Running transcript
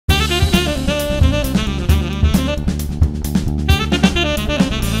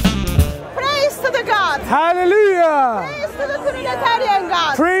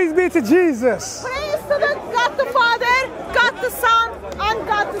to Jesus. Praise to the God the Father, God the Son, and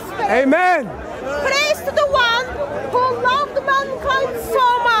God the Spirit. Amen. Praise to the one who loved mankind so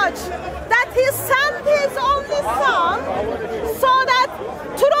much that he sent his only Son, so that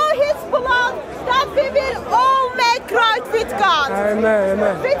through his blood that we will all make right with God. Amen.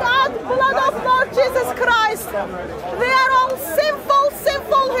 Amen. Without the blood of Lord Jesus Christ, we are all sinful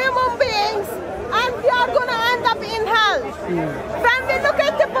human beings, and we are going to end up in hell. When we look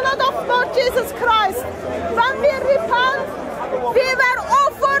at the blood of Lord Jesus Christ, when we repent, we were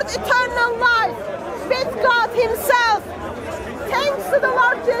offered eternal life with God himself. Thanks to the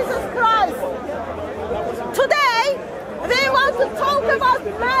Lord Jesus Christ. Today, we want to talk about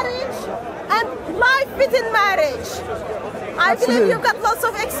marriage and life within marriage. I believe you've got lots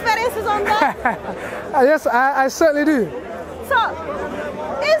of experiences on that. Yes, I certainly do. So,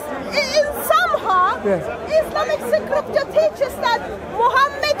 in somehow, Yes. Islamic scripture teaches that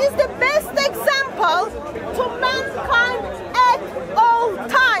Muhammad is the best example to mankind at all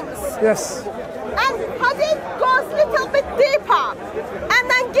times. Yes. And hadith goes a little bit deeper and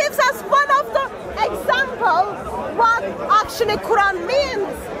then gives us one of the examples what actually Quran means.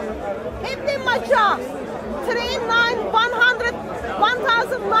 Ibn Majah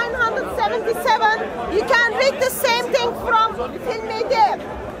 1977, you can read the same thing from Tirmidhi.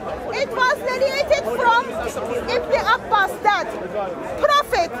 It was narrated from Ibn Abbas that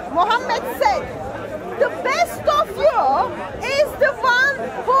Prophet Muhammad said, the best of you is the one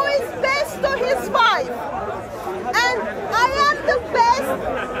who is best to his wife, and I am the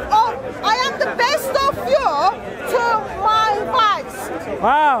best of you to my wives.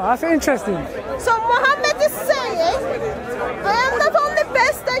 Wow, that's interesting. So Muhammad is saying, I am not only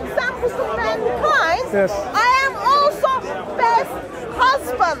best example to mankind, Yes. I am also best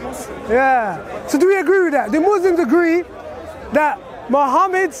husband. Yeah. So do we agree with that? The Muslims agree that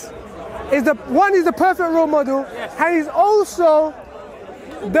Muhammad is the perfect role model, and he's also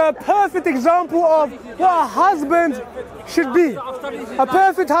the perfect example of what a husband should be. A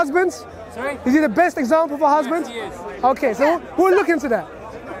perfect husband? Sorry? Is he the best example of a husband? Yes. Okay, so we'll look into that.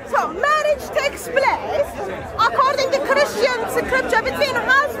 So marriage takes place according to Christian scripture between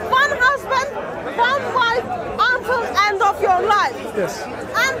one husband, one wife until end of your life. Yes.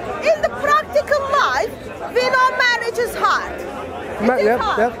 And in the practical life, we know marriage is hard. It is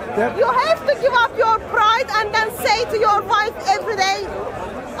hard. Yep. You have to give up your pride and then say to your wife every day,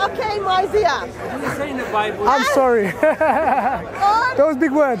 okay, my dear. You say in the Bible. I'm sorry. Or Those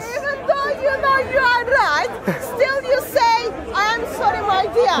big words. even though you know you are right, still you say, I am sorry, my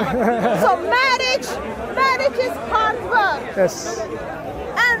dear. So marriage is hard work. Yes.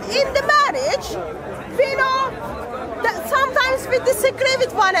 And in the marriage, we know that sometimes we disagree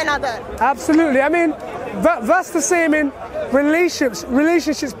with one another. Absolutely. I mean, that's the same in relationships,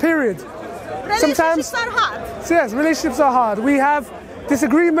 period. Relationships are hard. So yes, relationships are hard. We have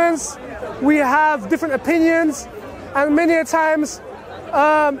disagreements, we have different opinions, and many a times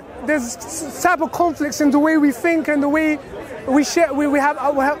there's type of conflicts in the way we think and the way we share,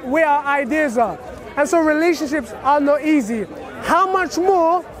 where our ideas are. And so relationships are not easy. How much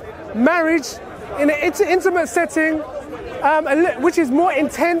more marriage in an intimate setting, which is more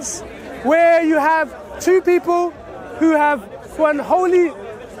intense, where you have two people who have one holy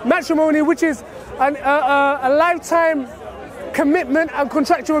matrimony, which is a lifetime commitment and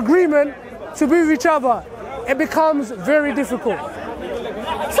contractual agreement to be with each other. It becomes very difficult.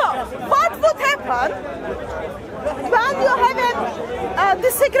 So, what would happen when you have a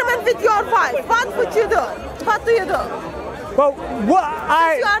disagreement with your wife? What would you do? What do you do? Well, what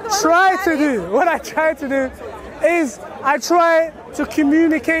I try to do is I try to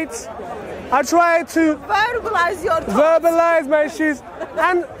communicate. I try to verbalize your thoughts. Verbalize my issues.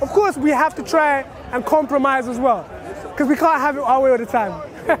 And of course, we have to try and compromise as well, because we can't have it our way all the time.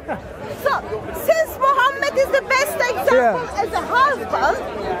 So, since Muhammad is the best example as a husband,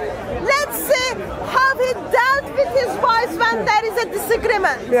 let's see how he dealt with his wife when there is a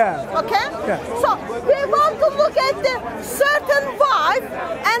disagreement. Yeah. Okay? Yeah. So, we want to look at the certain wife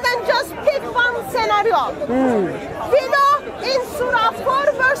and then just pick one scenario. We know in Surah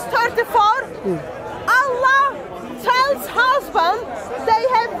 4 verse 34, Allah tells husbands they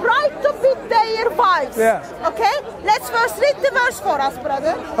have right to beat their wives. Yeah. Okay? Let's first read the verse for us,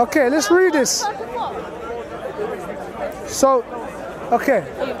 brother. Okay, let's read this. 34. So, okay.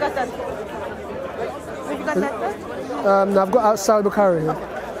 You've got that. You've got that? No, I've got outside Baqi here.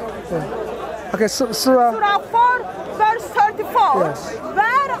 Yeah. Okay, Surah. Surah 4 verse 34. Yes.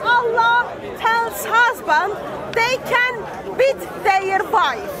 Where Allah tells husbands they can beat their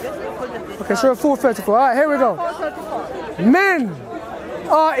wife. Okay, Surah 4:34. All right, here we go. 4:34. Men,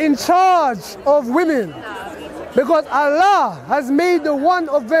 are in charge of women, because Allah has made the one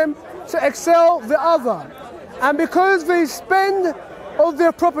of them to excel the other, and because they spend of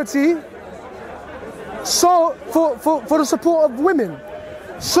their property so for the support of women.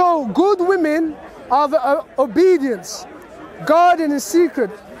 So good women are the obedience, guarding in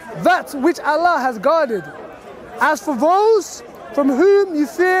secret that which Allah has guarded. As for those from whom you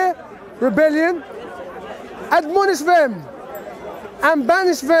fear rebellion, admonish them and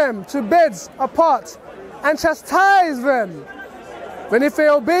banish them to beds apart and chastise them. When if they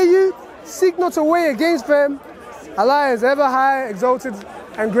obey you, seek not to weigh against them. Allah is ever high, exalted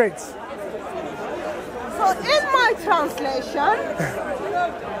and great. So in my translation,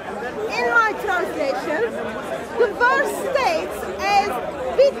 the verse states as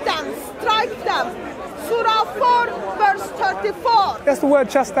beat them, strike them. Surah 4, verse 34. That's the word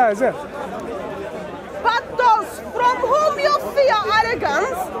chastise, yeah? But those from whom you fear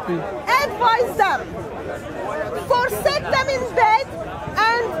arrogance, advise them, forsake them in bed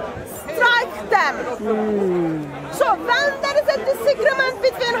and strike them. So when there is a disagreement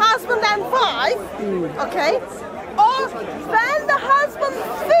between husband and wife, okay, or when the husband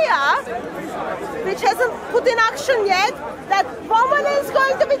fears, which hasn't put in action yet, that woman is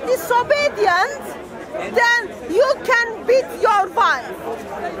going to be disobedient, then you can beat your wife.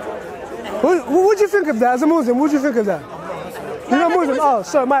 What would you think of that as a Muslim? What would you think of that? You're not Muslim? Oh,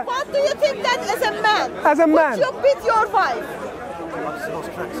 sorry. What do you think that as a man? As a man. Would you beat your wife?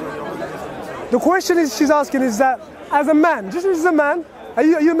 The question she's asking is that as a man, just as a man, are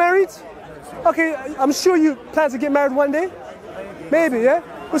you married? Okay, I'm sure you plan to get married one day. Maybe, yeah?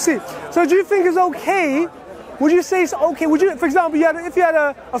 We'll see. So do you think it's okay? Would you say it's okay? Would you, for example, if you had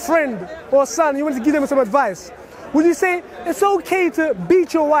a friend or a son, you wanted to give them some advice, would you say it's okay to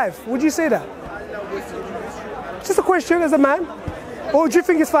beat your wife? Would you say that? Just a question as a man. Or do you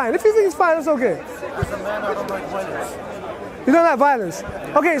think it's fine? If you think it's fine, it's okay. As a man, I don't like violence. You don't like violence?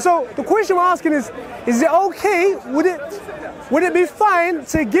 Okay, so the question we're asking is it okay? Would it be fine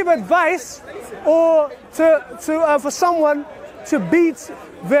to give advice or for someone to beat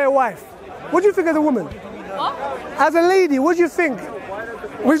their wife? What do you think as a woman? As a lady, what do you think?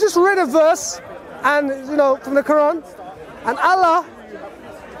 We just read a verse, and from the Quran, and Allah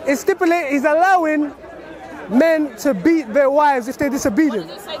is allowing men to beat their wives if they're disobedient.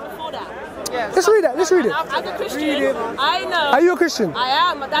 What did it say before that? Yes. Let's read it. Let's read it. As a Christian, I know. Are you a Christian? I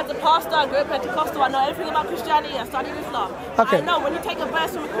am. My dad's a pastor. I grew up Pentecostal. I know everything about Christianity. I studied Islam. Okay. I know when you take a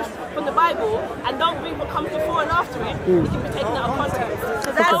verse from the Bible and don't read what comes before and after it, it can be taken out of context.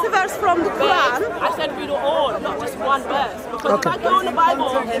 So that's the verse from the Quran. I said read it all, not just one verse. Because if I go in the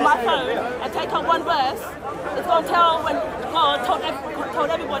Bible in my phone and take out one verse, it's going to tell when God told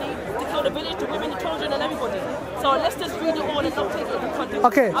everybody to kill the village, the women, the children, and everybody. So let's just read it all and not take it in context.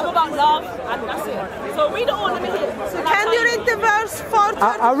 Okay. I'm about love, and that's it. So read it all, let me hear. So can you read the verse 4?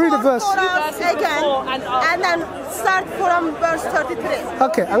 I'll read the verse. For us again, and then start from verse 33.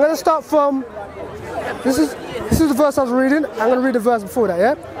 Okay, I'm going to start from, this is the verse I was reading. I'm going to read the verse before that,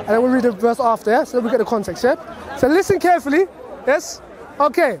 yeah? And then we'll read the verse after, yeah? So that we get the context, yeah? So listen carefully, yes?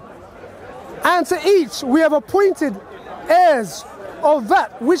 Okay. And to each we have appointed heirs of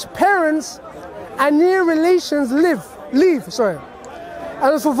that which parents and near relations leave.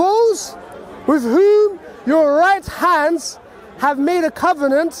 And for those with whom your right hands have made a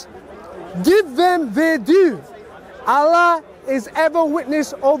covenant, give them their due. Allah is ever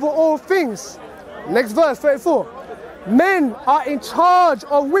witness over all things. Next verse, 34. Men are in charge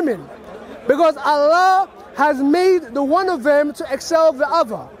of women because Allah has made the one of them to excel the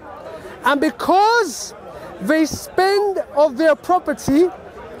other. And because they spend of their property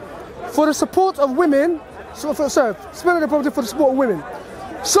for the support of women, spend of their property for the support of women.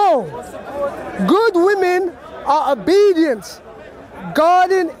 So, good women are obedient,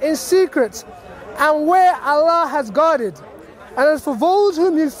 guarding in secret, and where Allah has guarded. And as for those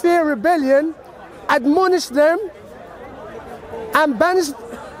whom you fear rebellion, admonish them and banish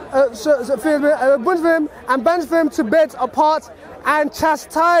them to beds apart and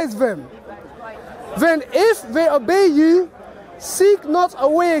chastise them. Then if they obey you, seek not a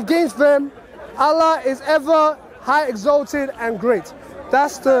way against them. Allah is ever high, exalted and great.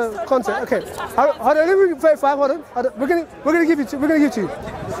 That's the content. Okay. Hold on, let me read 35. Hold on. We're gonna give it to you.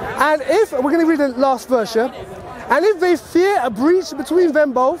 And if we're gonna read the last verse, yeah? And if they fear a breach between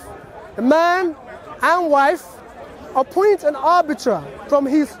them both, the man and wife, appoint an arbiter from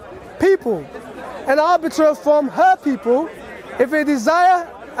his people, an arbiter from her people. If they desire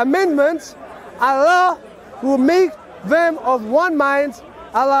amendment, Allah will make them of one mind.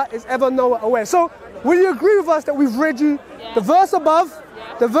 Allah is ever knower aware. So, will you agree with us that we've read you the verse above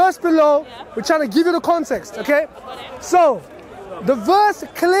the verse below, we're trying to give you the context, okay? So, the verse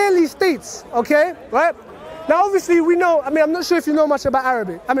clearly states, okay, right? Now, obviously, we know, I mean, I'm not sure if you know much about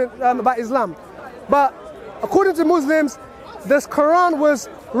Arabic, about Islam, but according to Muslims, this Quran was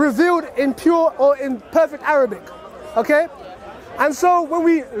revealed in pure or in perfect Arabic, okay? And so, when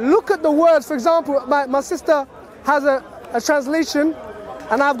we look at the words, for example, my sister has a translation,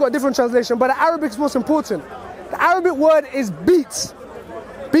 and I've got a different translation, but the Arabic is most important. The Arabic word is beat.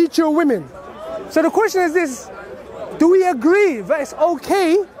 Beat your women. So the question is this, do we agree that it's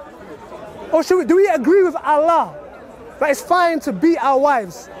okay, or do we agree with Allah that it's fine to beat our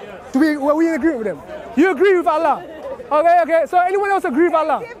wives? Are we in agreement with them? You agree with Allah? Okay, so anyone else agree with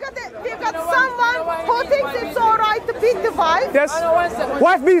Allah? We've got someone who thinks it's all right to beat the wife. Yes.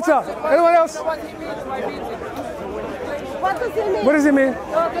 Wife beater. Anyone else? What does he mean? What does he mean?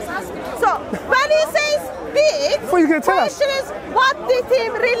 So, when he says beat, what are you going to tell us? The question is, what did he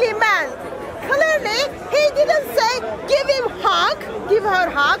really mean? Clearly, he didn't say give him hug, give her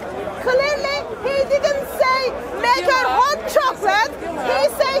hug. Clearly, he didn't say make her hot chocolate. He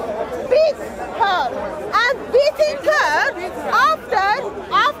said beat her. And beating her, after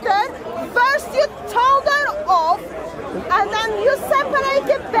first you told her off, and then you separate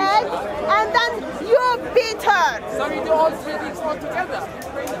the bed, and then you beat her. So you do all three things all together?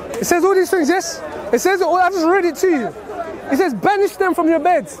 It says all these things, yes? It says, I just read it to you. It says banish them from your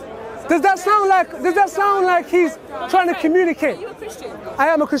beds. Does that sound like he's trying to communicate? Are you a Christian? I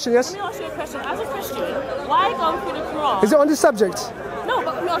am a Christian, yes. Let me ask you a question. As a Christian, why go through the Quran? Is it on this subject? No,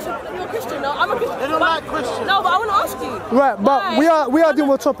 but let me ask you, you're a Christian. No, I'm a Christian. They don't like Christians. No, but I want to ask you. Right, but we are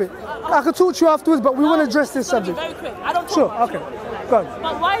dealing with a topic. I can talk to you afterwards, but we want to address this subject. Very quick. I don't talk Sure, much. okay. Go on.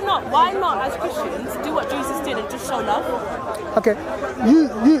 But why not? Why not, as Christians, do what Jesus did and just show love? Okay.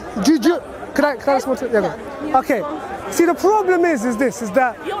 Can I respond to it? Yeah, go. Okay. See, the problem is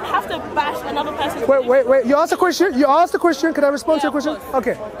that... You don't have to bash another person's Wait. You asked a question. Can I respond to your question?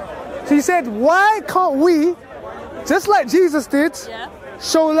 Okay. So you said, why can't we, just like Jesus did,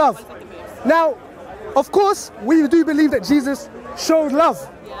 show love? Now, of course, we do believe that Jesus showed love.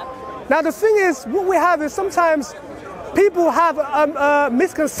 Now, the thing is, what we have is sometimes people have a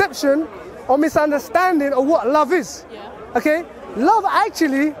misconception or misunderstanding of what love is. Okay? Love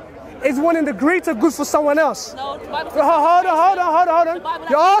actually is wanting the greater good for someone else. No, the Bible says Hold on.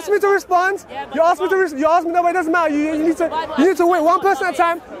 You asked me to respond. You asked me that way. It doesn't matter. You need to wait one person at a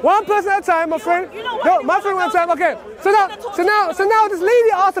time. One person at a time, my friend. No, my friend one time. Okay. So now this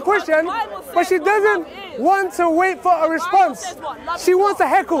lady asked a question, but she doesn't want to wait for a response. She wants a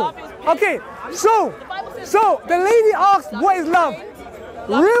heckle. Okay. So the lady asked, what is love?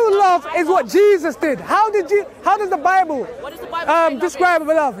 Real love is what Jesus did. How does the Bible describe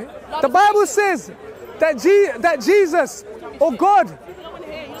love? The Bible says that Jesus or God.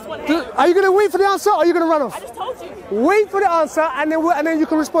 Are you going to wait for the answer or are you going to run off? I just told you. Wait for the answer and then you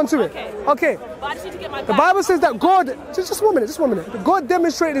can respond to it. Okay. But I just need to get my The Bible says that God, just 1 minute. God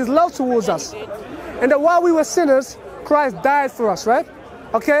demonstrated his love towards us. And that while we were sinners, Christ died for us, right?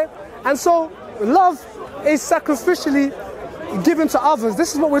 Okay? And so love is sacrificially given to others.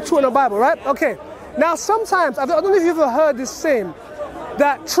 This is what we're taught in the Bible, right? Okay. Now sometimes, I don't know if you've ever heard this saying,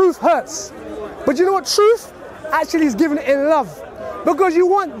 that truth hurts. But you know what? Truth actually is given in love. Because you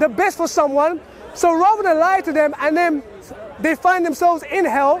want the best for someone, so rather than lie to them and then they find themselves in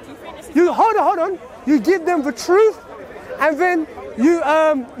hell, you hold on, you give them the truth, and then you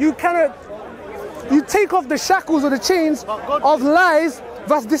take off the shackles or the chains of lies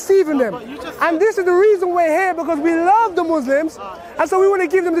that's deceiving them. And this is the reason we're here, because we love the Muslims, and so we want to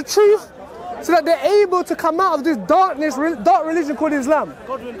give them the truth so that they're able to come out of this dark religion called Islam.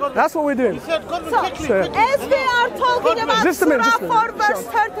 That's what we're doing. As we are talking about Surah 4 verse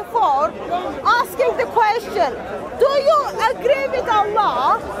 34, asking the question, do you agree with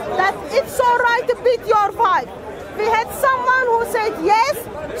Allah that it's all right to beat your wife? We had someone who said, yes,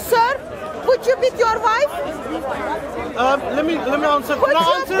 sir. Would you beat your wife? Let me answer. Would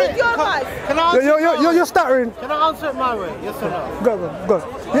you beat your wife? Can I answer? You're stuttering. Can I answer it my way? Yes or no? Go.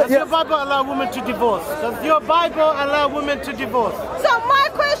 Does your Bible allow women to divorce? Does your Bible allow women to divorce? So my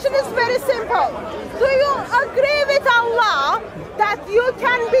question is very simple. Do you agree with Allah that you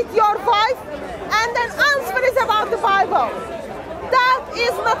can beat your wife? And then answer is about the Bible. That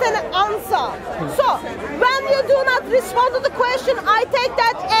is not an answer. So when you do not respond to the question, I take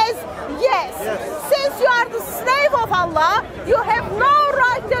that as yes. Since you are the slave of Allah, you have no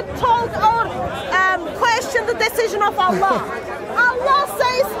right to talk or question the decision of Allah. Allah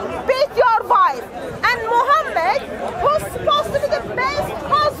says, beat your wife. And Muhammad, who's supposed to be the best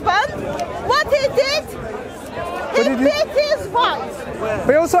husband, what he did? He beat his wife.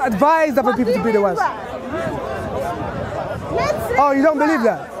 also advised other people to beat their wives. Oh, you don't believe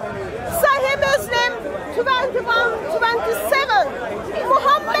that? Sahih Muslim 21:27.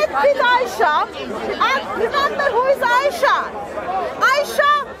 Muhammad beat Aisha, and remember who is Aisha?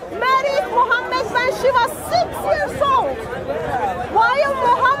 Aisha married Muhammad when she was 6 years old, while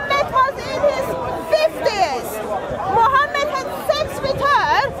Muhammad was in his 50s. Muhammad had sex with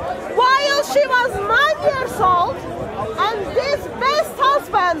her while she was 9 years old, and this best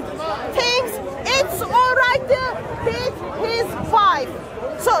husband thinks it's alright to beat his wife.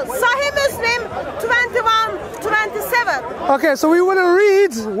 So Sahih Muslim 21:27. Okay, so we want to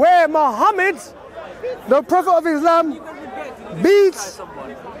read where Muhammad, the Prophet of Islam, beats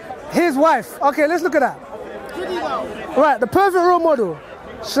his wife. Okay, let's look at that. Right, the perfect role model.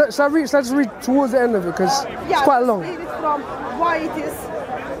 Let's read towards the end of it because it's quite long. Read it from why it is.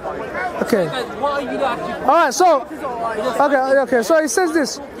 Okay. All right, so okay. So he says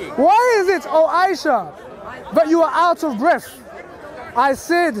this. Why is it, O Aisha, that you are out of breath? I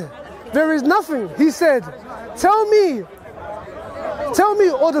said, there is nothing. He said, tell me,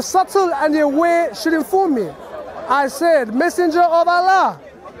 or the subtle and the aware should inform me. I said, Messenger of Allah,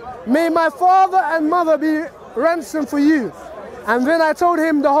 may my father and mother be ransom for you. And then I told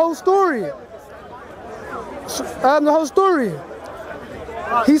him the whole story.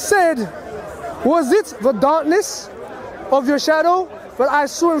 He said, was it the darkness of your shadow that I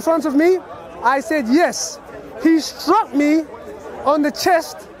saw in front of me? I said, yes. He struck me on the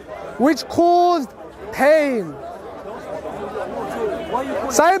chest, which caused pain.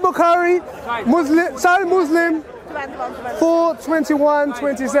 Sahih Bukhari, Sahih Muslim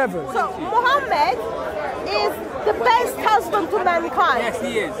 4:21-27. So Muhammad is the best husband to mankind. Yes,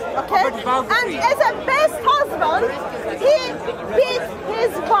 he is. Okay? And as a best husband, he beat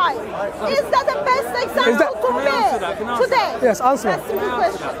his wife. Is that the best example to me today? Yes, answer. That's a good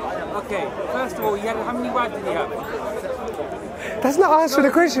question. Okay, first of all, how many wives did he have? That's not answering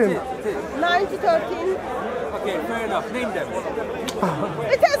the question. 9 to 13. Okay, fair enough. Name them.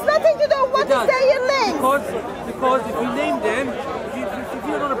 It has nothing to do with what is their names. Because if you name them, if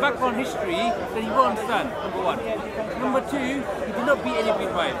you don't know the background history, then you won't understand, number one. Number two, he did not beat any of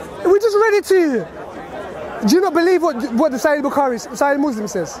his wives. We just read it to you. Do you not believe what the Sahih Bukhari, Sahih Muslim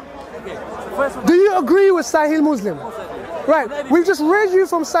says? Okay, so first of all, Do you agree with Sahih Muslim? Right, we've just read you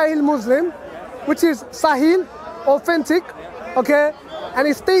from Sahih Muslim, which is Sahih, authentic, okay? And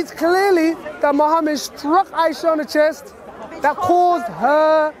it states clearly that Muhammad struck Aisha on the chest that caused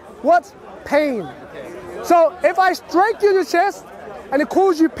her, what? Pain. So if I strike you in the chest and it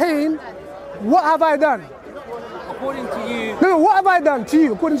caused you pain, what have I done? according to you... No, what have I done to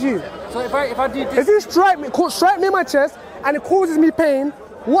you, according to you? So if I do this... If you strike me in my chest and it causes me pain,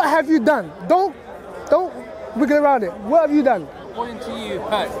 what have you done? Don't wiggle around it. What have you done? According to you,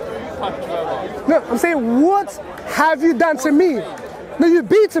 punch over. No, I'm saying, what have you done to me? No, you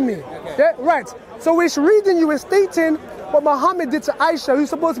beaten me. Okay. Yeah, right. So it's reading you, it's stating what Muhammad did to Aisha, who's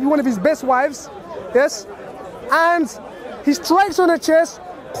supposed to be one of his best wives. Yes? And he strikes on her chest,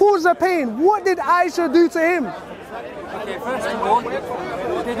 causes her pain. What did Aisha do to him? Okay, first of all,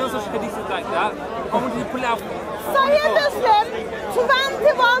 there's no such hadiths like that. I want you to pull out... Sahih Muslim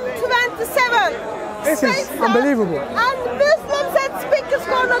 21:27. This is unbelievable. And Muslims at Speaker's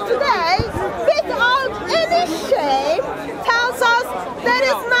Corner today, without any shame, tells us there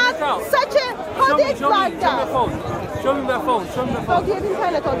is not such a hadith like that. Show me that phone. Show me that phone.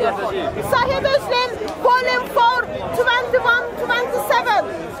 Sahih Muslim, volume 4, 21:27.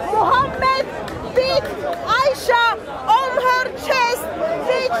 Muhammad beat Aisha on her chest,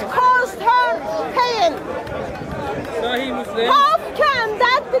 which caused her pain. Sahih Muslim. How can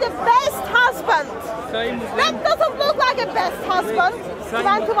that be the best husband? Sahih Muslim. That doesn't look like a best husband.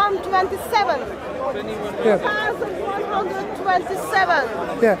 21:27. Yeah. 1127.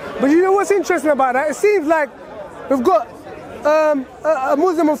 Yeah, but you know what's interesting about that? It seems like we've got a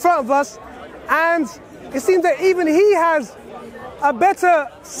Muslim in front of us, and it seems that even he has a better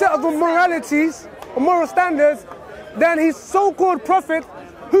set of moralities or moral standards than his so-called prophet,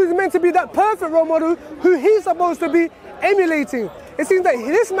 who's meant to be that perfect role model who he's supposed to be emulating. It seems that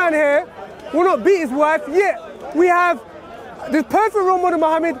this man here will not beat his wife, yet we have this perfect role model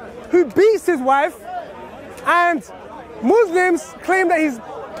Muhammad who beats his wife, and Muslims claim that he's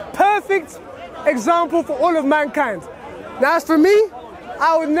perfect example for all of mankind. Now as for me,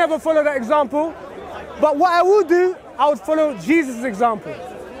 I would never follow that example, but what I will do, I would follow Jesus' example.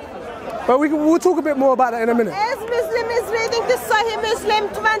 But we'll talk a bit more about that in a minute. As Muslim is reading the Sahih Muslim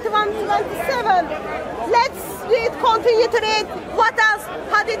 21:27, let's continue to read what else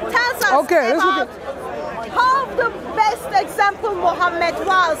hadith tells us Okay, about how the best example Muhammad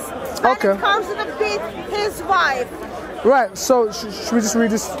was when Okay. it comes to beat his wife. Right, so should we just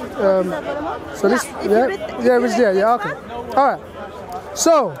read this? So this, if you yeah, read- if yeah, you read yeah, this yeah, okay. one. All right.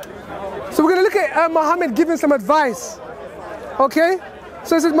 So we're gonna look at Muhammad giving some advice. Okay.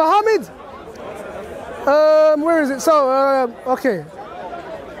 So it says Muhammad. Where is it? So okay.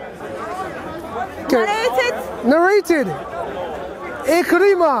 Narrated.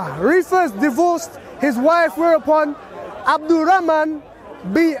 Ikrimah refers divorced his wife, whereupon Abdurrahman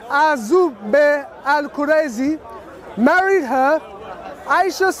bin Azub al-Qurayzi married her.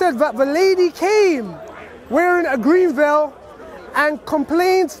 Aisha said that the lady came wearing a green veil and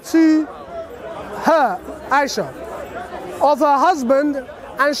complained to her, Aisha, of her husband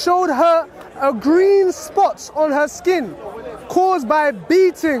and showed her a green spot on her skin caused by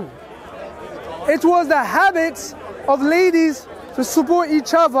beating. It was the habit of ladies to support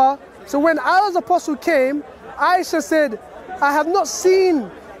each other. So when Allah's apostle came, Aisha said, I have not seen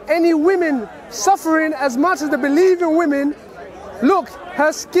any women suffering as much as the believing women. Look,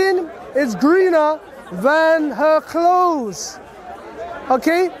 her skin is greener than her clothes.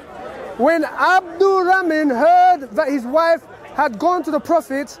 Okay? When Abdurrahman heard that his wife had gone to the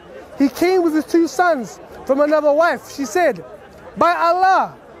Prophet, he came with his 2 sons from another wife. She said, by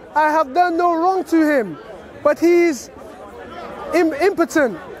Allah, I have done no wrong to him, but he is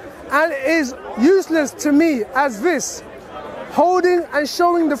impotent and is useless to me as this, holding and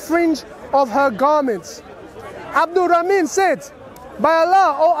showing the fringe of her garments. Abdurrahman said, by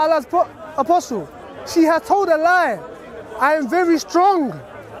Allah, O Allah's apostle, she has told a lie. I am very strong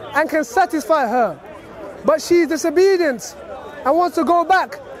and can satisfy her, but she is disobedient and wants to go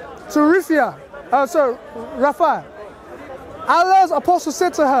back to Rafah. Allah's apostle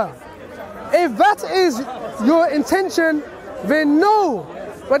said to her, if that is your intention, then know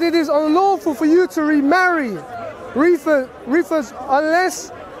that it is unlawful for you to remarry, refers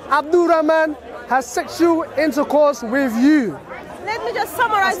unless Abdurrahman has sexual intercourse with you. Let me just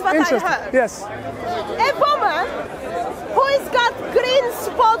summarize what I heard. Yes. A woman who has got green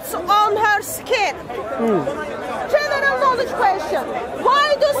spots on her skin. General knowledge question.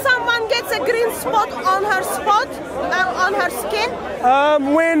 Why does someone get a green spot on her skin?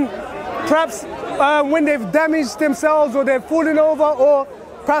 When perhaps when they've damaged themselves or they've fallen over or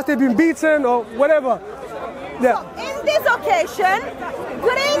perhaps they've been beaten or whatever. Yeah. So in this occasion,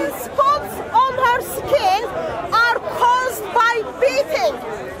 green spots on her skin are caused by beating.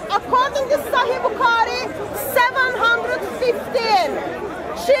 According to Sahih Bukhari 715,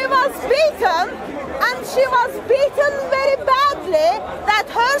 she was beaten, and she was beaten very badly that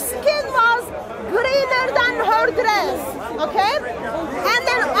her skin was greener than her dress. Okay? And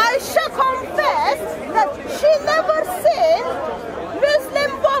then Aisha confessed that she never seen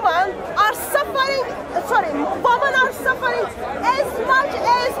Muslim women are suffering as much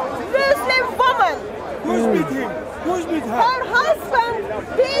as Muslim women. Who's beat him? Who's beat her? Her husband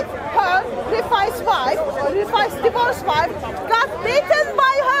beat her, Rifai's divorced wife, got beaten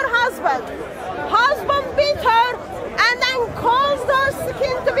by her husband. Husband beat her and then caused her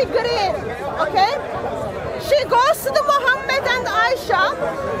skin to be green. Okay? She goes to the Muhammad and Aisha.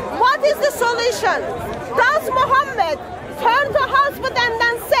 What is the solution? Does Muhammad turn to husband and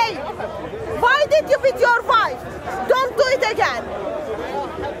then say, why did you beat your wife? Don't do it again.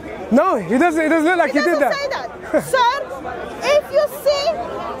 No, he doesn't. It doesn't look like he did that. Say that. Sir, if you see,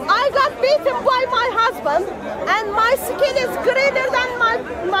 I got beaten by my husband and my skin is greener than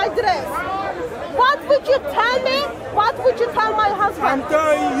my dress. What would you tell me? What would you tell my husband? I'm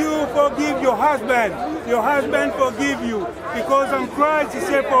telling you, forgive your husband. Your husband forgive you. Because on Christ he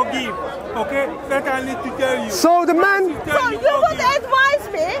said forgive. Okay? That I need to tell you. So the man... So you would advise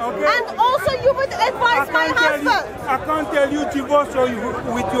me, and also you would advise my husband. I can't tell you divorce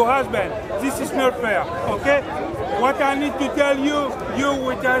with your husband. This is not fair. Okay? What I need to tell you, you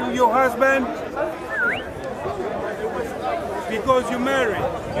will tell your husband because you married.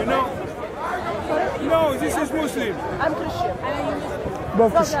 You know? No, this is Muslim. I'm Christian.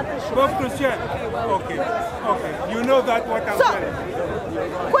 Both Christian. Both Christian. Okay. Okay. You know that what I'm saying.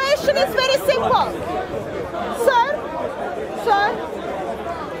 Question is very simple.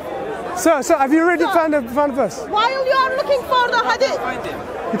 Sir, have you already found the verse? While you are looking for the hadith,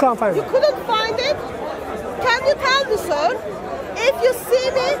 You can't find you it. couldn't find it? Can you tell me, sir, if you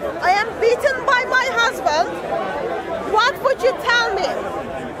see me, I am beaten by my husband, what would you tell me?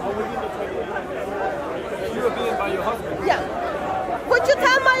 You were beaten by your husband? Yeah. Would you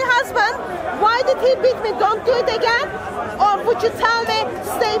tell my husband, why did he beat me, don't do it again? Or would you tell me,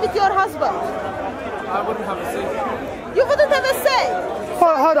 stay with your husband? I wouldn't have a say. You wouldn't ever say.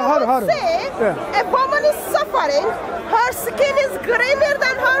 Hold on. Say, a woman is suffering, her skin is greener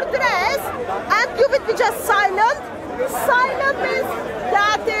than her dress, and you would be just silent. Silent means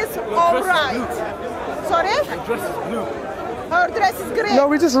that is alright. Sorry? Her dress is blue. Her dress is green. No,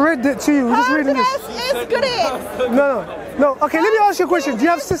 we just read it to you. We're just Her reading dress this. is green. No. Okay, let me ask you a question. Do you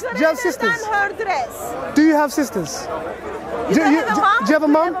have sisters? Than her dress. Do you have sisters? Do you have a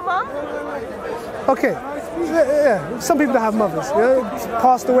mom? Okay. Yeah. Some people don't have mothers. Yeah,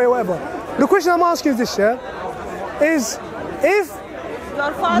 passed away, whatever. The question I'm asking is this, yeah, is if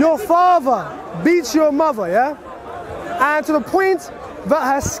your father beats your mother, yeah, and to the point that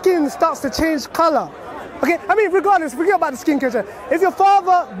her skin starts to change color. Okay, I mean, regardless, forget about the skin color. If your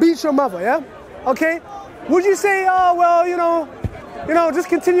father beats your mother, yeah, okay, would you say, oh, well, you know, just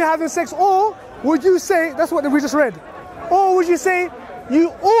continue having sex, or would you say, that's what we just read, or would you say,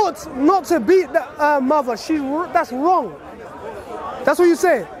 you ought not to beat the mother, that's wrong. That's what you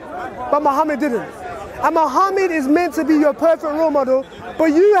say, but Muhammad didn't. And Muhammad is meant to be your perfect role model,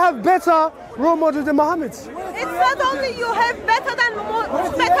 but you have better role models than Muhammad. It's not only you have better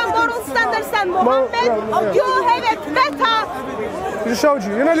moral standards than Muhammad, you have a better. He showed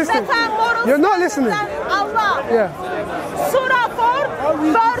you. You're not listening. You're not listening. Than Allah. Yeah. Surah 4,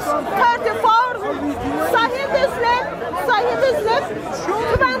 verse 34. Sahih Muslim,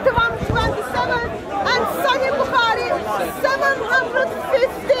 21-27, and Sahih Bukhari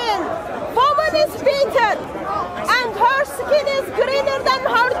 715. Woman is beaten, and her skin is greener than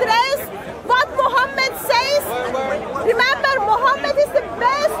her dress. What Muhammad says, remember Muhammad is the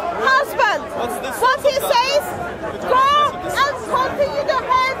best husband. What he says, go and continue to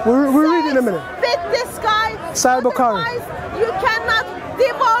have We'll read in a minute. With this guy, Sahih Bukhari. You cannot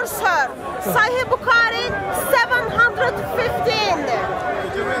divorce her. Sahih Bukhari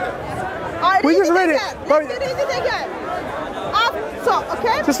 715. We just read it. Let me read it again.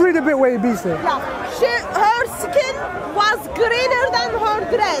 Okay? Just read a bit where he beats it. Yeah. Her skin was greener than her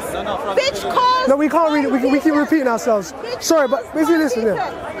dress, which caused... No, we can't read it. We keep repeating ourselves. Sorry, but if you listen,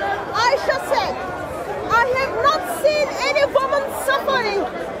 yeah. Aisha said, I have not seen any woman suffering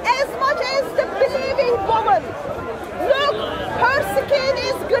as much as the believing woman. Look, her skin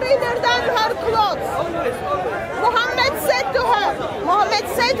is greener than her clothes. Muhammad said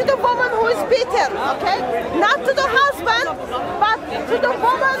to the woman who is beaten, okay? Not to the husband, but to the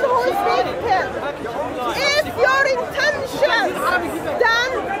woman who is beaten. If your intention, then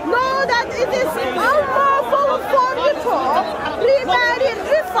know that it is unlawful for you to remarry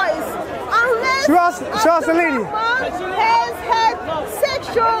Qais unless the lady has had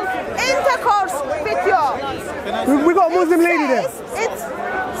sexual intercourse with you. We got a Muslim lady there. It's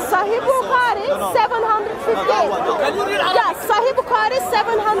Sahih Bukhari 715. Yes, Sahih Bukhari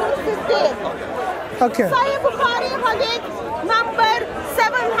 715. Okay. Sahih Bukhari hadith number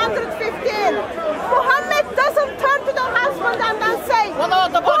 715. Muhammad doesn't turn to the husband and then say, who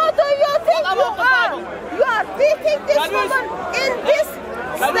do you think you are? You are beating this woman in this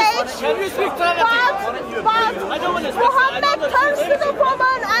stage. But Muhammad turns to the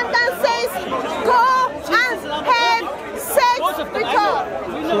woman and then says, go and have sex with her.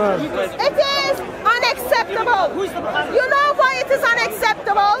 It is unacceptable. You know why it is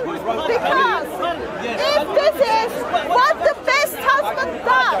unacceptable? Because if this is what the best husband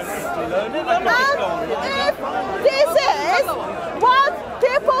does, and if this is what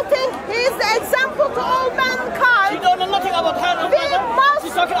people think is the example to all mankind, we must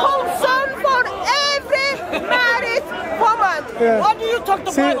concern for every married woman. Yeah. What do you talk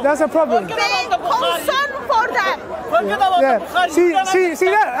about? See, that's a problem. Be concerned for them. Yeah. See, that's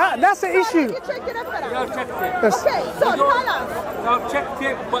the issue. You check the reference. I've checked it. Yes. Okay, so tell us. I've checked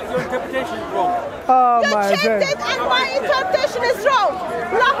it, but your interpretation is wrong. Oh You my checked God. it and my interpretation is wrong.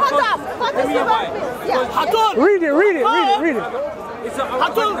 Lahadam. What is the word? Yeah. Hatun! Read it. It's a,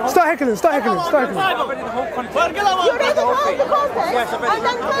 Hatun! Start heckling. I've read the whole context. You read it all the context Yes, I read it. and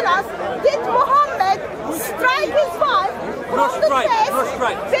then tell us, did Muhammad strike his wife No from the strike, chest? no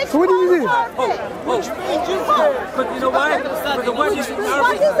strike. Which So what did he do? caused her death? Because you know why? Because the word is in What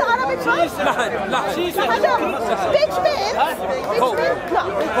Arabic. is the Arabic word? Lahan. Lahadam. Which means? No.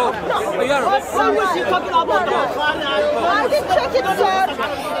 I didn't check it, sir.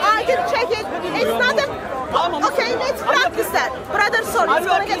 I didn't check it. It's not a... Okay, let's practice that. Brother, sorry, it's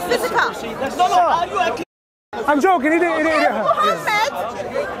going to get physical. I'm joking. He didn't hurt her. Muhammad,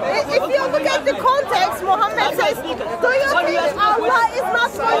 if you look at the context, Muhammad says, do you think Allah is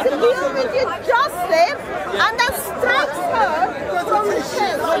not going to deal with you justly? And then strikes her from the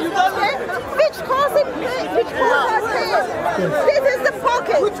chest, okay? Which causes her pain. This is the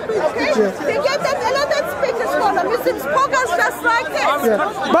pocket, okay? We get that a lot of speakers for the Muslim like this.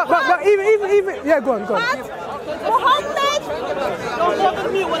 Yeah. But even yeah, go on. But Muhammad died from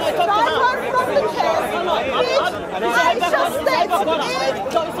the chest, which Aisha states is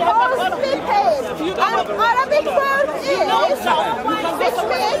mostly paid. And Arabic word is,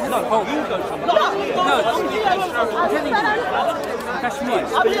 which means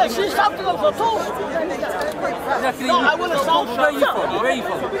She's something of the toast. I will assault. Where are you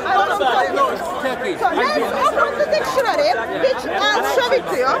from? Turkey. So let's open the dictionary, which I'll show it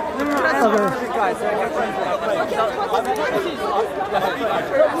to you.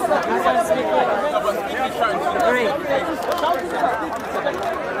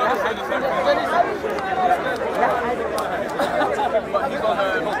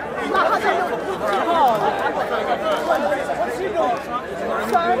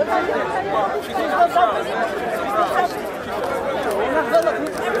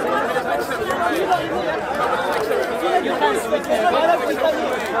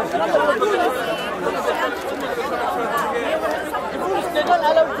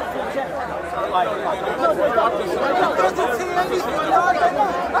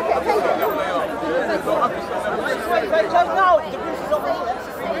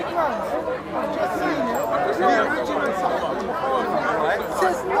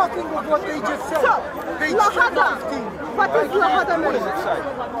 Says nothing of what they just said. So, lahada. What is lahada mean?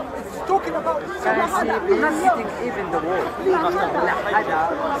 It's talking about Lahada. not sitting even the wall.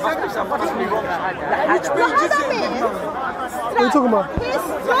 Lahada means What are you talking about? he's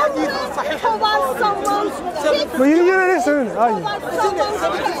strongly towards someone's cheek. But you didn't listen, are you? Towards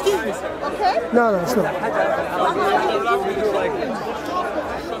someone's cheek. Okay? No, it's not.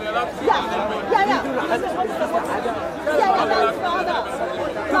 Yeah, that's lahada.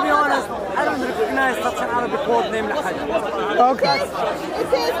 To be honest, I don't recognize such an Arabic word name lahada. Okay.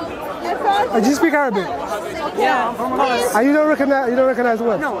 It is a verb. Do you speak Arabic? Yeah, I'm from Abbas. And you don't recognize the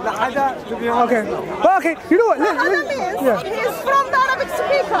word? No, lahada, to be honest. Okay. But okay, you know what? Lahada means he's from the Arabic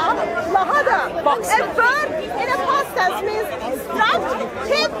speaker. Lahada. A verb in a past tense means struck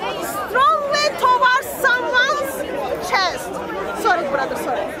hit strongly towards someone's chest. Sorry, brother,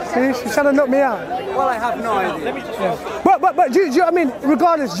 sorry. See, she's trying to knock me out. Well, I have no idea. But do you, I mean,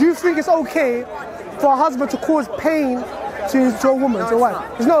 regardless, do you think it's okay for a husband to cause pain to a woman, to a wife?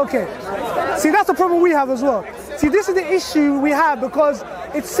 It's not okay. See, that's the problem we have as well. See, this is the issue we have because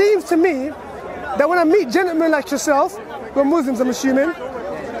it seems to me that when I meet gentlemen like yourself, we're Muslims, I'm assuming,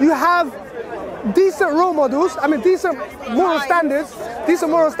 you have decent role models, I mean decent moral standards,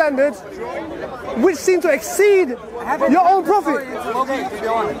 which seem to exceed your own prophet.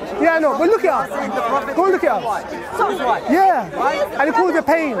 Yeah, I know, but look at us. Go and look at us. Yeah, and it calls the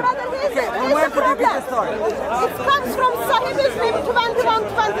pain. Where did you get the story? It comes from Sahih Muslim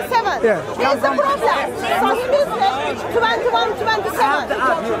 21-27. Yeah. It's the problem. Sahih Muslim 21-27.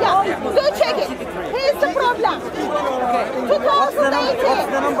 Yeah, go check it. Here's the problem.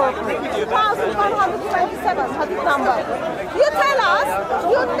 2018. 2127 hadith number. You tell us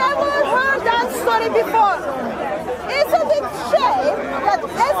you never heard that story before. Isn't it shame that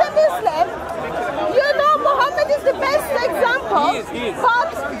as a Muslim, you know Muhammad is the best example,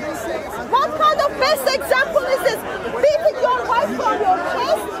 but what kind of best example is this? Beating your wife from your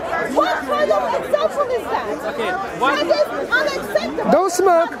chest? What kind of example is that? That is unacceptable. Don't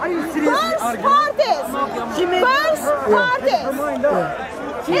smirk. Burns parties. Burns parties.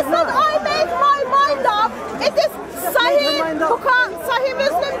 It's not I make my mind up. It is Sahih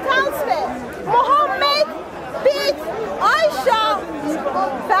Muslim tells me. Muhammad beat Aisha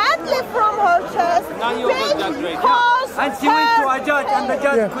badly from her chest because And she went to a judge and the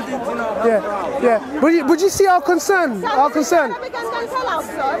judge couldn't, Yeah. Would you see our concern? Our concern. We can tell us,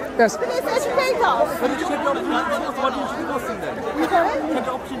 sir. Yes. Please educate us.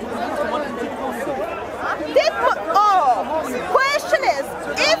 Question is,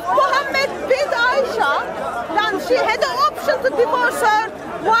 if Muhammad beat Aisha, then she had the option to divorce her.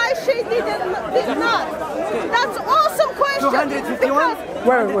 Why she did not? That's awesome question. 251?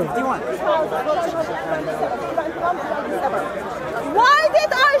 Wait. Why did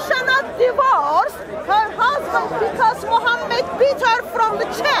Aisha not divorce her husband? Because Muhammad beat her from the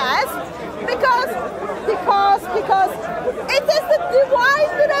chest. Because it is the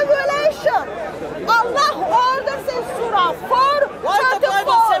divine revelation. Allah orders in Surah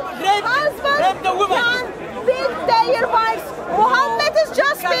 4:34. Husbands can beat their wives. Muhammad is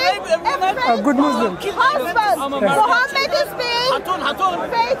just being A good Muslim. husband. Muhammad is being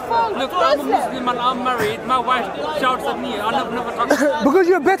faithful Look, I'm a Muslim. Muslim and I'm married. My wife shouts at me. I'll never talk to her. Because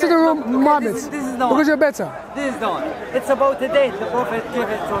you're better than Muhammad. This is the Because one. you're better. This is the one. It's about the date the Prophet gave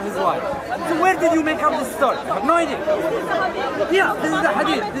it to his wife. So where did you make up this story? I have no idea. Yeah, this is the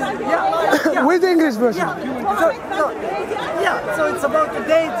hadith. This is, yeah. Where's the English version? So it's about the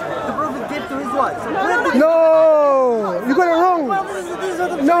date the Prophet gave to his wife. So where did No, you got it wrong. Well, this is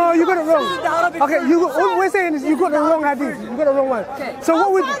what I'm No, saying. you got it wrong. The Arabic Okay, version. all we're saying is you got the wrong hadith. You got the wrong one. So what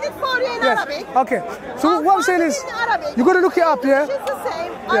I'll we? find it for you in Yes. Arabic. Okay. So what I'm saying is, In Arabic. you got to look it up, yeah. English is the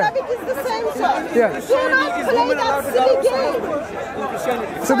same. Arabic is the same, sir. Yeah. Do not play that silly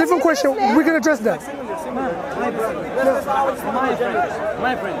game. It's a different question. We can address that.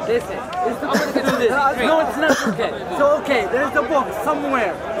 My friend, listen. It's not going to do this. No, it's not okay. So okay, there's a book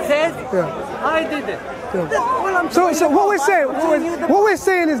somewhere says I did it. Well, I'm So what we're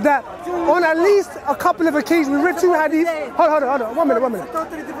saying is that on at least a couple of occasions we read two hadiths. Hold on. 1 minute.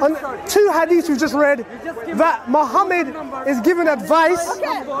 On two hadiths we just read that Muhammad is giving advice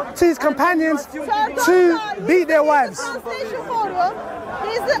to his companions to beat their wives. Translation for you.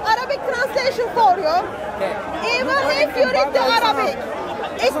 Here's the Arabic translation for you. Even if you read the Arabic,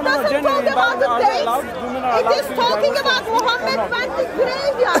 it doesn't talk about the dates. It is talking about Muhammad went to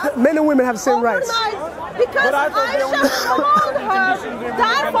graveyard. Men and women have the same rights. Overnight, because Aisha told her,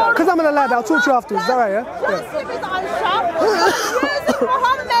 therefore, Because I'm gonna lie, I'll talk to you afterwards. Is that right? Yeah. just leave it, Aisha. Using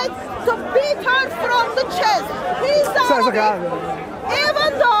Muhammad to beat her from the chest. He's the So it's okay. Arabic. Even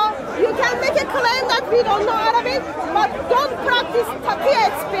though you can make a claim that we don't know Arabic, but don't practice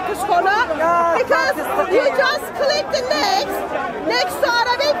taqiyat, speak scholar, because you just click the next to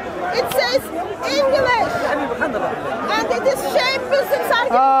Arabic, it says English. And it is shame Muslims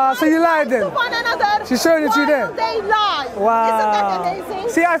are So you lied then? to one another. She showed it to you there? while they lie. Wow. Isn't that amazing?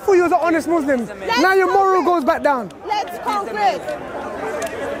 See, I thought you was an honest Muslim. Now your moral goes back down. Let's concrete.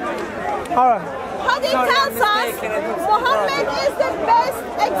 All right. Hadith tells us Muhammad is the best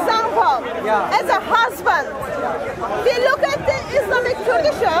example as a husband. We look at the Islamic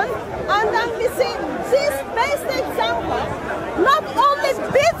tradition and then we see this best example not only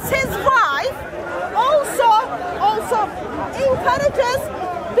beats his wife, also encourages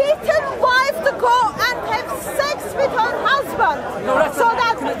beaten wife to go and have sex with her husband so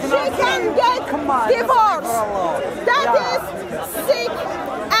that she can get divorced. That is sick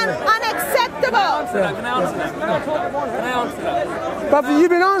and unacceptable. Can I answer that? Can I answer that? But you've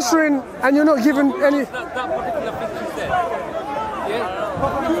been answering and you're not giving any. That particular thing she said. Yeah.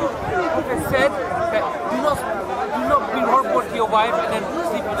 Prophet said that do not be horrible to your wife and then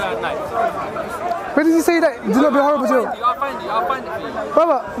sleep with her at night. Where did he say that? Do not be horrible to you. I'll find it for you.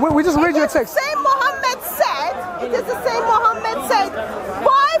 Brother, we just read your text. Same Muhammad said, it is the same Muhammad said,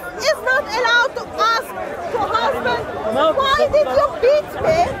 wife is not allowed to ask to husband, why did you beat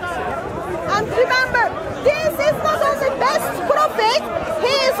me? And remember, this is not only best prophet,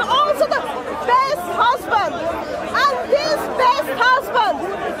 he is also the best husband. And this best husband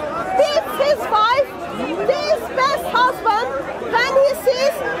beats his wife. This best husband, when he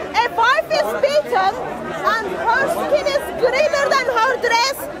sees a wife is beaten and her skin is greener than her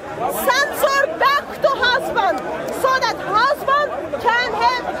dress, sends her back to husband so that husband can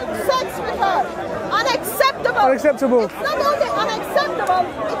have sex with her. Unacceptable. Unacceptable. It's not only unacceptable,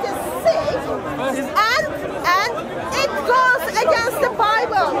 it is sick and it goes against the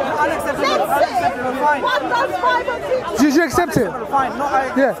Bible. Let's see what does Bible teach. Did you accept it? Fine. No,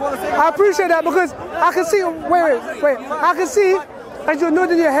 Yeah. I appreciate that because I can see. Wait. I can see as you're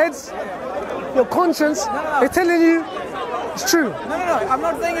nodding your heads, your conscience is telling you it's true. No. I'm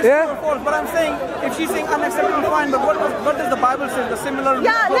not saying it's Yeah? true or false, but I'm saying if she's saying unacceptable, fine. But what does the Bible say? The similar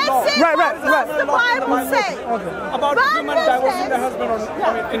Yeah, law let's see Right. what does the Bible say. about When women divorcing their Muslims- husband, or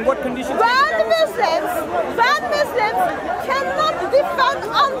I mean, in what conditions? When Muslims cannot defend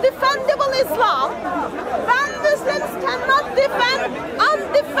undefendable Islam, when Muslims cannot defend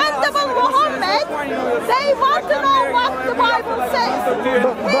undefendable Muhammad, they want to know what the Bible says.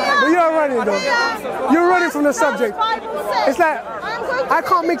 But you're running though. You're running from the subject. It's like I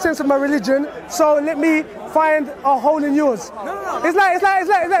can't make sense of my religion, so let me find a hole in yours. It's like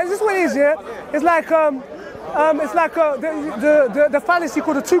this is what it is, yeah. It's like the fallacy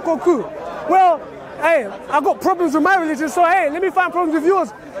called the tukoku. Well, hey, I got problems with my religion, so hey, let me find problems with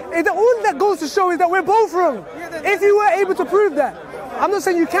yours. All that goes to show is that we're both wrong. If you were able to prove that, I'm not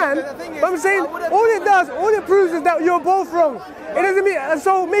saying you can, but I'm saying all it proves is that you're both wrong. It doesn't mean,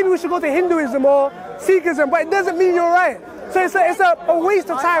 so maybe we should go to Hinduism or Sikhism, but it doesn't mean you're right. So it's a waste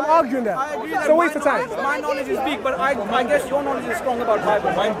of time arguing that. I agree It's that a waste of time. my knowledge is weak, but I guess your knowledge is strong about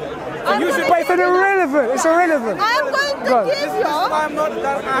Bible. So you should. But it's irrelevant. It's irrelevant. I am going to give you. I have not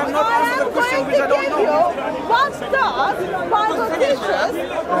answered the question which I don't know. What does Bible teaches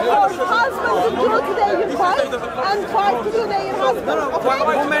for husband to do to their wife and wife to do their husband? Okay?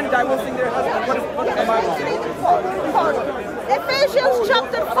 Women divorcing their husband. What is the Bible? Ephesians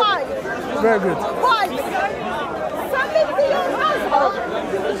chapter 5. Very good. Wives, submit to your husband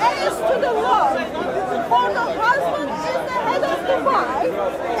as to the Lord. For the husband is the head of the wife,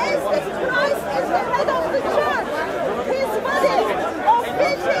 as Christ is the head of the church, his body, of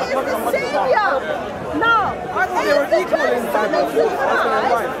which he is the Savior. Now, as the church submits to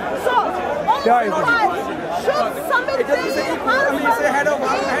Christ, so all wives should submit to their husband head of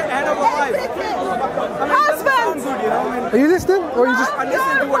a wife. everything. Husband! Are you listening? Or are you just...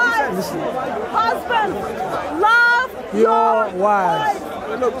 Your wife, husband, love Your wife.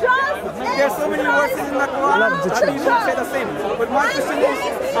 Look, there's so many verses in the Quran Love the that church. you don't say the same. But my question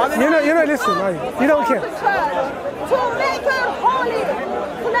is, are they You're not listening, are you? You don't care. to make her holy,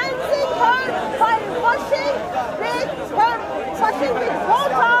 cleansing her by washing with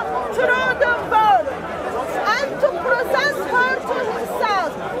water through the word, and to present her to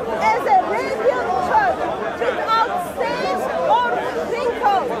himself as a radiant church without stain or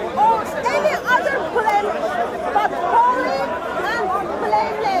wrinkle or any other blemish, but holy and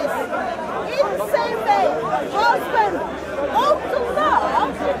blameless. In the same way, husbands ought to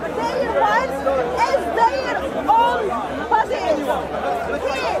love their wives as their own bodies.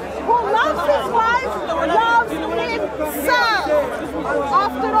 He who loves his wife loves himself.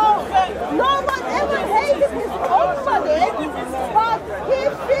 After all, no one ever hated his own body, but he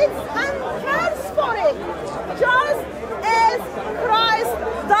feeds and cares for it, just as Christ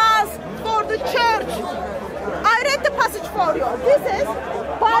does for the church. I read the passage for you. This is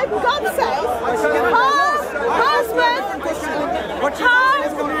Bible. God says,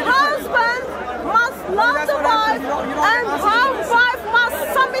 husband must love the wife, and wife must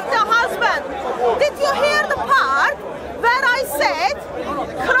submit the husband. Did you hear the part where I said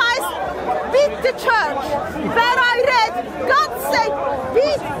Christ beat the church? Where I read God said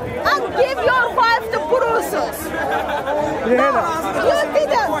beat and give your wife the bruises. No, you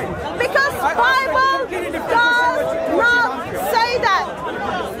didn't, because Bible does not say that.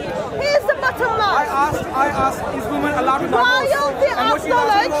 Here's the bottom line. I asked, is women allowed to divorce? While we And what she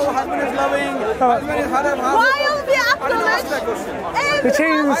asked, acknowledge, husband is loving, husband is while we acknowledge You're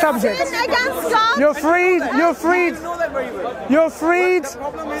changing the subject. sin against God, You're freed. You're freed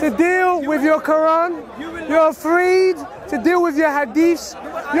to deal with your Quran. You're freed to deal with your hadiths.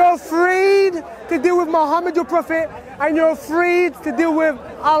 You're freed to deal with Muhammad, your prophet, and you're freed to deal with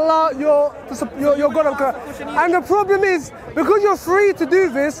Allah, your God of Quran. And the problem is, because you're free to do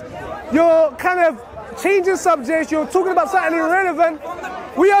this, you're kind of changing subjects, you're talking about something irrelevant.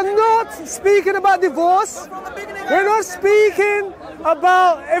 We are not speaking about divorce. We're not speaking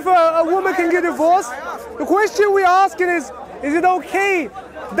about if a woman can get divorced. The question we're asking is it okay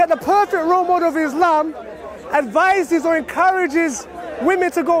that the perfect role model of Islam advises or encourages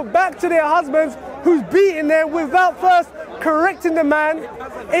women to go back to their husbands who's beating them without first correcting the man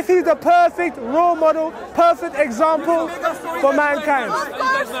if he's the perfect role model, perfect example for mankind? of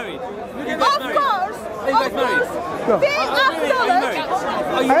course, we acknowledge.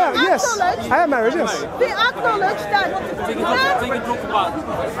 Yes, I am married, yes. We acknowledge that.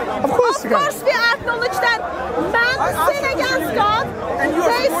 Of course you can. We acknowledge that men sin against God.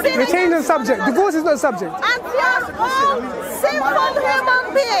 They sin We're changing the against subject. one another. Divorce is not a subject. And we are all sinful human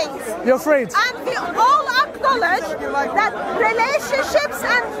beings. You're afraid. And we all acknowledge that relationships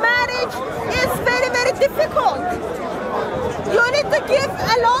and marriage is very, very difficult. You need to give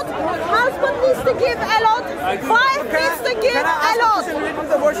a lot, husband needs to give a lot, wife needs to give a lot.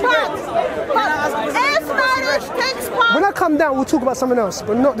 But as marriage takes part, When I come down, we'll talk about something else,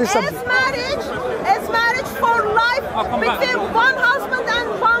 but not this subject. as marriage for life between one husband and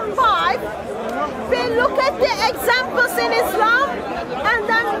one wife, we look at the examples in Islam, and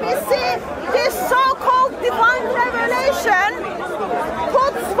then we see this so-called divine revelation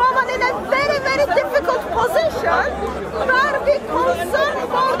puts woman in a very, very difficult position where we concern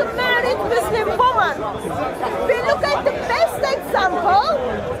for the married Muslim woman. We look at the best example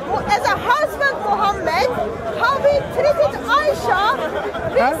as a husband, Muhammad, how he treated Aisha.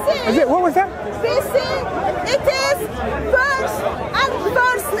 What was that? We see it is verse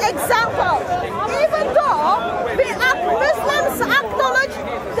example. Even though Muslims acknowledge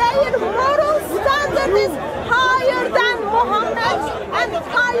their moral standard is higher than Muhammad and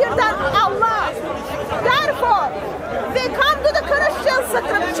higher than Allah.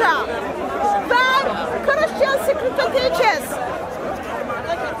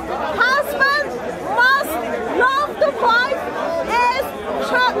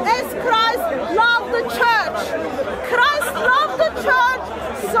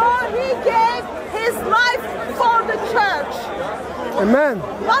 Amen.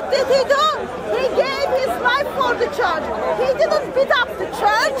 What did he do? He gave his life for the church. He didn't beat up the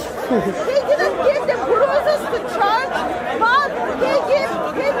church. He didn't give the bruises to church, but he gave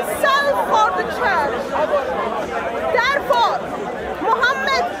himself for the church. Therefore,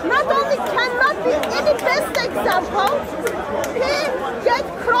 Muhammad not only cannot be any best example, he gets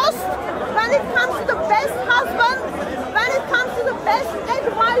crossed when it comes to the best husband, when it comes to the best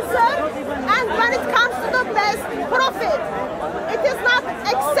advisor, and when it comes to the best prophet. It is not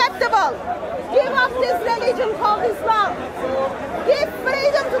acceptable. Give up this religion called Islam. Give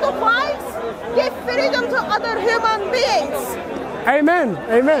freedom to the wives. Give freedom to other human beings. Amen.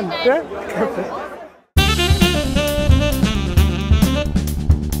 Amen. Yeah?